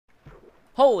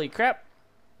Holy crap!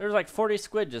 There's like 40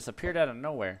 squid just appeared out of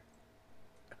nowhere.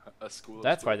 A school. Of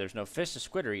That's squid. why there's no fish. The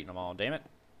squid are eating them all. Damn it!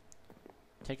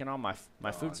 Taking all my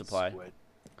food supply. Squid.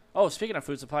 Oh, speaking of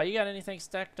food supply, you got anything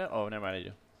stacked up? Oh, never mind. I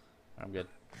do. I'm good.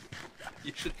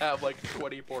 You should have like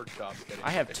 20 pork chops.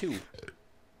 I have 2.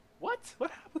 What?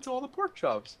 What happened to all the pork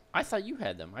chops? I thought you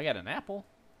had them. I got an apple.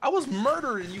 I was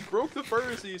murdered and you broke the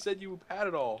furnace and you said you had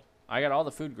it all. I got all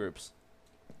the food groups.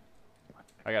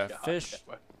 I got a God, fish.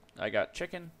 I got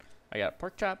chicken. I got a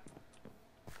pork chop.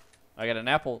 I got an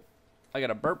apple. I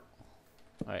got a burp.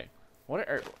 All right. What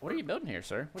are you building here,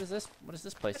 sir? What is this? What is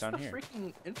this place It's down the here?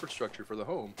 freaking infrastructure for the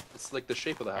home. It's like the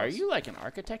shape of the house. Are you like an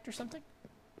architect or something?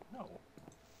 No.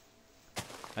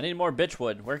 I need more bitch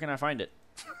wood. Where can I find it?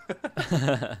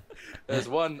 There's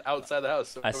one outside the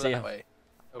house. I Over see that him. way.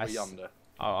 Over yonder.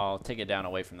 I'll take it down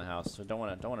away from the house. So don't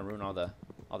want to ruin all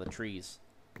the trees,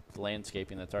 the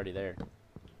landscaping that's already there.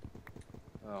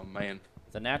 Oh man.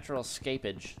 The natural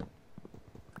scapage.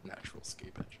 Natural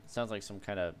scapage. Sounds like some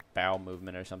kind of bow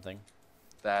movement or something.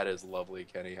 That is lovely,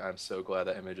 Kenny. I'm so glad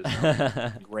that image is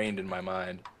now ingrained in my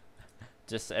mind.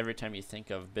 Just every time you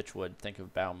think of bitchwood, think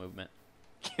of bow movement.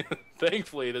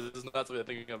 Thankfully, this is not something I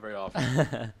think of very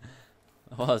often.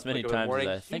 Well, as many Like, times morning,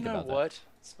 as I think you know about what? It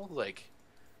smells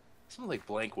like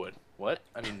blank wood. What?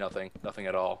 I mean nothing. Nothing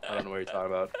at all. I don't know what you're talking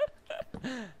about.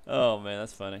 that. Oh man,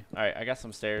 that's funny. All right, I got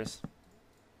some stairs.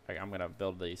 I'm gonna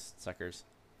build these suckers.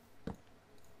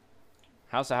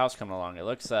 How's the house coming along? It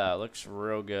looks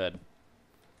real good.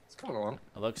 It's coming along.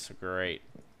 It looks great.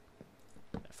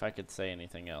 If I could say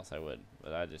anything else, I would.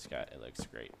 But it looks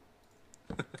great.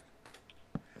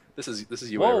 This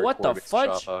is you. Whoa, at a what the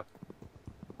recording fudge? shop,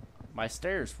 My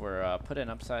stairs were put in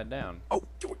upside down. Oh,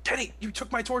 Kenny, you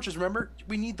took my torches. Remember?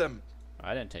 We need them.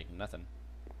 I didn't take nothing.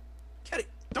 Kenny,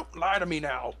 don't lie to me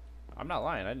now. I'm not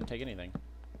lying. I didn't take anything.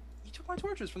 You took my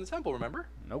torches from the temple. Remember?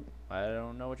 Nope. I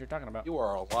don't know what you're talking about. You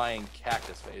are a lying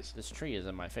cactus face. This tree is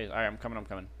in my face. All right, I'm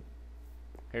coming.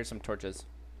 Here's some torches.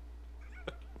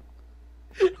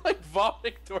 Like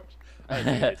vomiting torches. I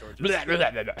hate my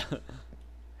torches.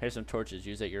 Here's some torches.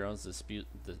 Use at your own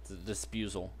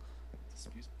disposal.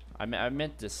 I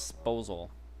meant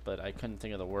disposal, but I couldn't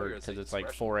think of the word because it's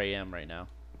like 4 a.m. right now.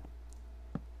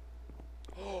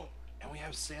 Oh, and we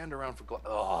have sand around for glass.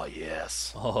 Oh,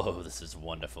 yes. Oh, this is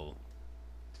wonderful.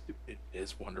 It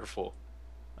is wonderful.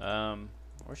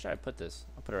 Where should I put this?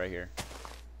 I'll put it right here.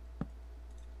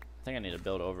 I think I need to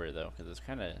build over it though, because it's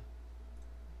kind of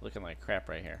looking like crap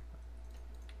right here.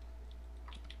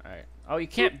 All right. Oh, you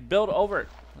can't build over it.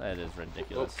 That is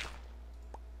ridiculous.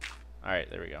 All right,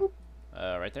 there we go.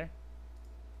 Right there.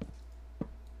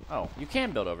 Oh, you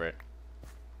can build over it.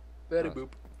 Betty boop.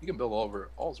 You can build all over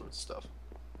all sorts of stuff.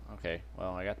 Okay,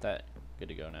 well, I got that good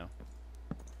to go now.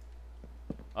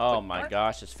 Oh my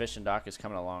gosh, this fishing dock is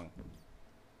coming along.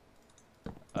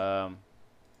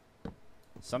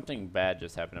 Something bad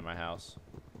just happened in my house.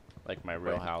 Like my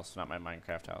real house, not my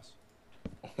Minecraft house.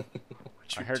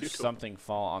 I heard something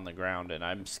fall on the ground and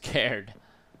I'm scared.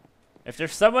 If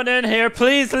there's someone in here,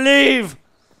 please leave!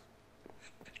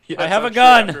 Yeah, I have a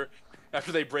gun!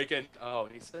 After they break in. Oh,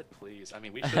 he said please. I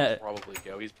mean, we should probably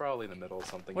go. He's probably in the middle of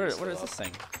something. What is this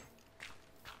thing?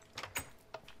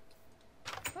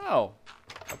 Oh,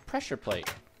 a pressure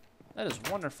plate. That is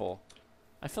wonderful.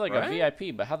 I feel like a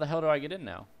VIP, but how the hell do I get in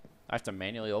now? I have to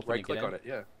manually open it. Right click on it,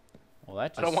 yeah. Well,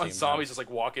 that just I don't want zombies just like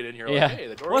walking in here yeah. like, hey,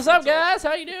 the door What's up, guys?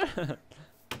 How you doing?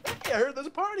 Hey, I heard there's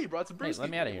a party. Brought some brewskis. Hey, let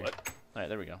me out of here. What? All right,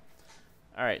 there we go.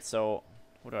 All right, so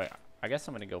what do I guess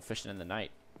I'm gonna go fishing in the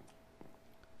night.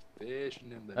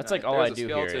 Fishing in the That's night. like all There's I a do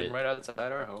skeleton here. right outside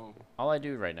our home. All I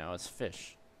do right now is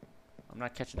fish. I'm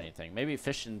not catching anything. Maybe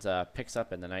fishing picks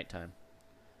up in the nighttime.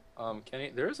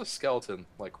 Kenny, there is a skeleton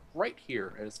like right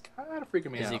here, and it's kind of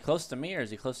freaking me out. Is he close to me or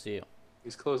is he close to you?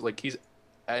 He's close, like he's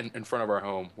in front of our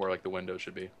home, where like the window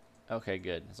should be. Okay,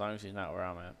 good. As long as he's not where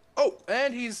I'm at. Oh,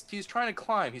 and he's trying to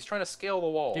climb. He's trying to scale the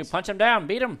walls. Dude, punch him down.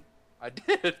 Beat him. I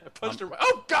did. I punched him.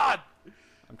 Oh God!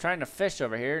 I'm trying to fish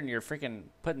over here, and you're freaking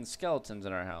putting skeletons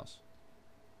in our house.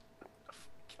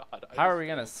 God. How are we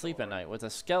gonna sleep at night with a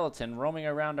skeleton roaming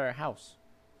around our house?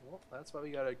 Well, that's why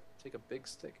we gotta take a big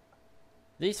stick.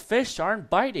 These fish aren't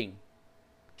biting.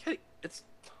 Kenny, it's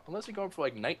unless you're going for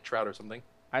like night trout or something.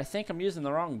 I think I'm using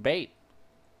the wrong bait.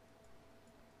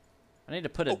 I need to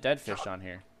put a dead fish on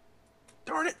here.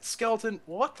 Darn it, skeleton!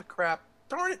 What the crap?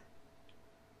 Darn it!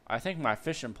 I think my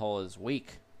fishing pole is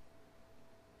weak.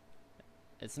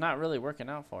 It's not really working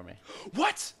out for me.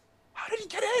 What? How did he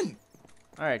get in?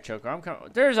 All right, Choco, I'm coming.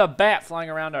 There's a bat flying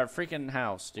around our freaking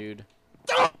house, dude.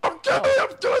 Oh, I'm doing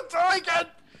it again!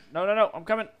 No, I'm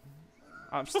coming.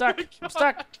 I'm stuck. Oh I'm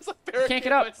stuck. I can't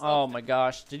get up. Oh my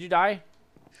gosh. Did you die?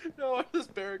 No, I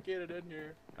just barricaded in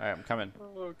here. All right, I'm coming.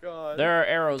 Oh god. There are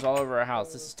arrows all over our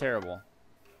house. This is terrible.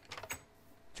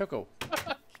 Choco.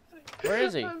 Where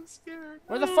is he? I'm scared.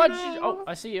 Where the fudge? No. Oh,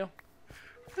 I see you.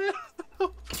 I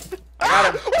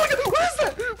got him. What is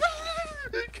that?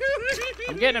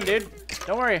 I'm getting him, dude.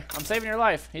 Don't worry. I'm saving your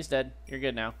life. He's dead. You're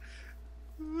good now.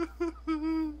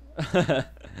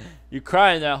 You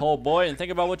cry in that hole, boy, and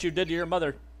think about what you did to your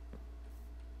mother.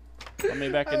 Let me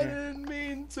back in here. I didn't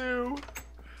mean to.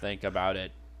 Think about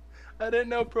it. I didn't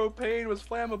know propane was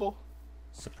flammable.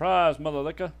 Surprise, mother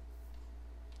licker.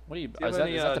 What are you? Is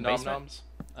that the nom basement?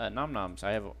 Nom noms.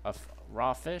 I have a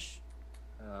raw fish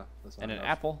and an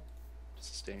apple. To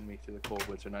sustain me through the cold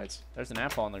winter nights. There's an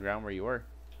apple on the ground where you were.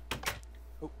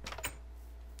 Oh.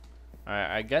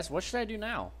 Alright, I guess, what should I do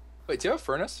now? Wait, do you have a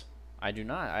furnace? I do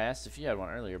not. I asked if you had one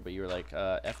earlier, but you were like,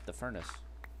 F the furnace.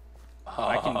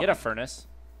 I can get a furnace.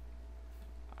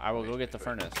 I will go get the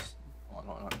furnace.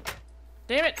 Hold on.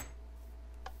 Damn it!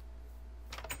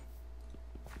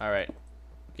 Alright.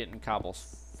 Getting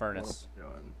Cobble's furnace. What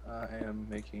am I doing? I am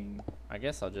making... I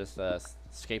guess I'll just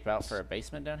escape out for a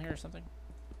basement down here or something?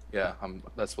 Yeah,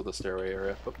 that's what the stairway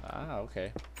area. Oh. Ah,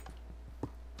 okay.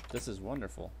 This is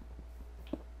wonderful.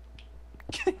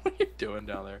 What are you doing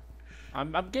down there?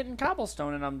 I'm getting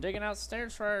cobblestone and I'm digging out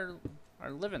stairs for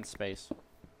our living space.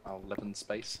 Our living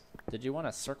space? Did you want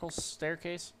a circle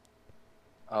staircase?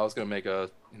 I was gonna make a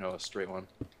straight one.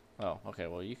 Oh, okay.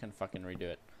 Well, you can fucking redo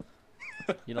it.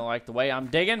 You don't like the way I'm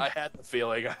digging? I had the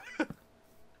feeling.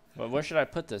 Well, where should I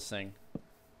put this thing?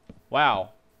 Wow.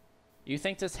 You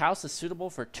think this house is suitable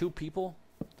for 2 people?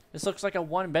 This looks like a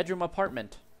 1-bedroom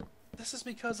apartment. This is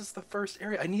because it's the first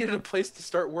area. I needed a place to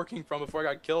start working from before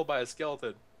I got killed by a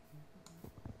skeleton.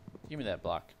 Give me that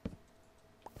block.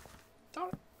 Darn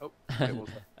it. Oh, wait, what was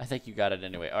that? I think you got it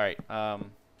anyway. All right.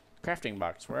 Crafting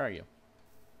box. Where are you?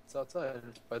 It's outside.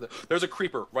 There's a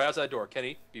creeper right outside the door.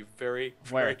 Kenny, be very,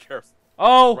 very careful.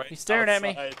 Oh, right he's staring at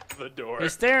me. The door.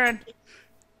 He's staring.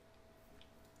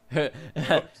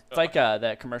 It's like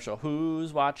that commercial.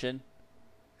 Who's watching?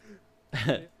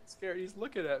 I'm scared. He's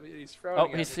looking at me. He's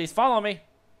frowning. Oh, he's following me.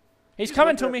 He's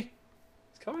coming to me.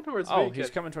 He's coming towards me. Oh, he's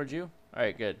coming towards you. All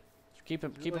right, good. Keep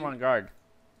him on guard.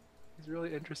 He's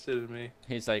really interested in me.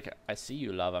 He's like, I see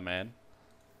you, lava man,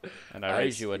 and I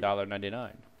raise you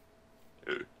 $1.99.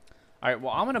 All right,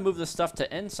 well, I'm gonna move the stuff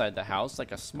to inside the house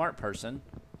like a smart person,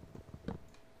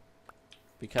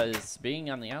 because being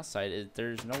on the outside,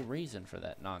 there's no reason for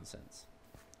that nonsense.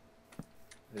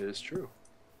 It is true.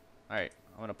 All right,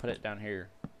 I'm gonna put it down here.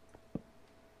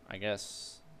 I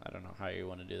guess I don't know how you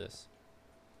want to do this.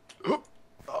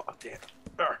 Oh damn!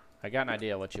 I got an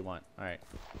idea what you want. All right.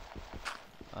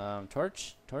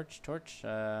 Torch.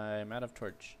 I'm out of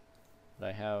torch. But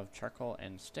I have charcoal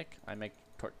and stick. I make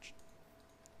torch.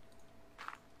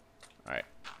 All right.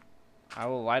 I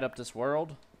will light up this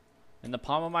world in the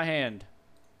palm of my hand.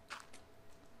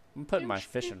 I'm putting my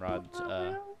fishing rod.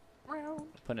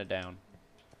 Putting it down.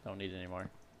 Don't need it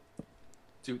anymore.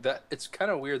 Dude, it's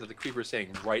kind of weird that the creeper is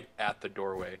saying right at the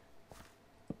doorway.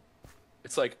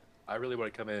 It's like, I really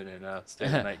want to come in and stay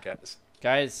the night, guys.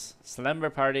 Guys, slumber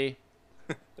party.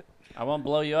 I won't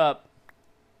blow you up.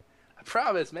 I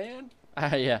promise, man.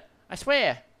 Yeah. I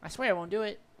swear I won't do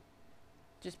it.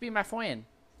 Just be my friend.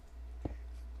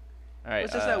 All right.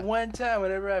 It's just that one time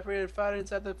whenever I forget to find it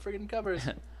inside the freaking covers.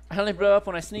 I only blow up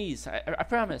when I sneeze. I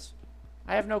promise.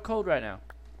 I have no cold right now.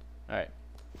 All right.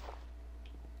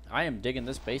 I am digging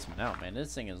this basement out, man.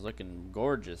 This thing is looking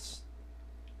gorgeous.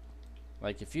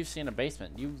 Like, if you've seen a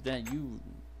basement, you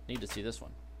need to see this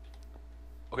one.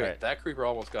 Okay, right. That creeper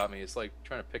almost got me. It's like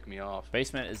trying to pick me off.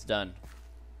 Basement is done.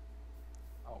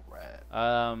 All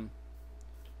right.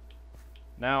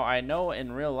 Now I know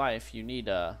in real life you need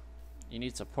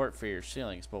support for your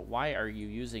ceilings, but why are you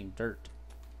using dirt?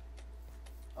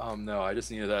 No, I just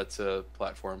needed that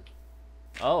platform.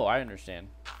 Oh, I understand.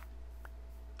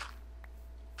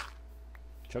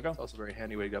 Choco? It's also very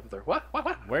handy way to get up there. What?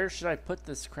 Where should I put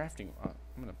this crafting? I'm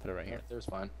gonna put it right here. There's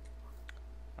fine.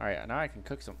 All right, now I can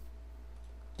cook some.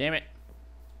 Damn it!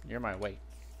 You're my way.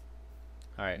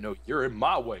 All right. No, you're in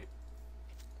my way.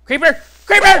 Creeper!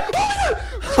 Creeper!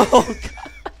 Oh God.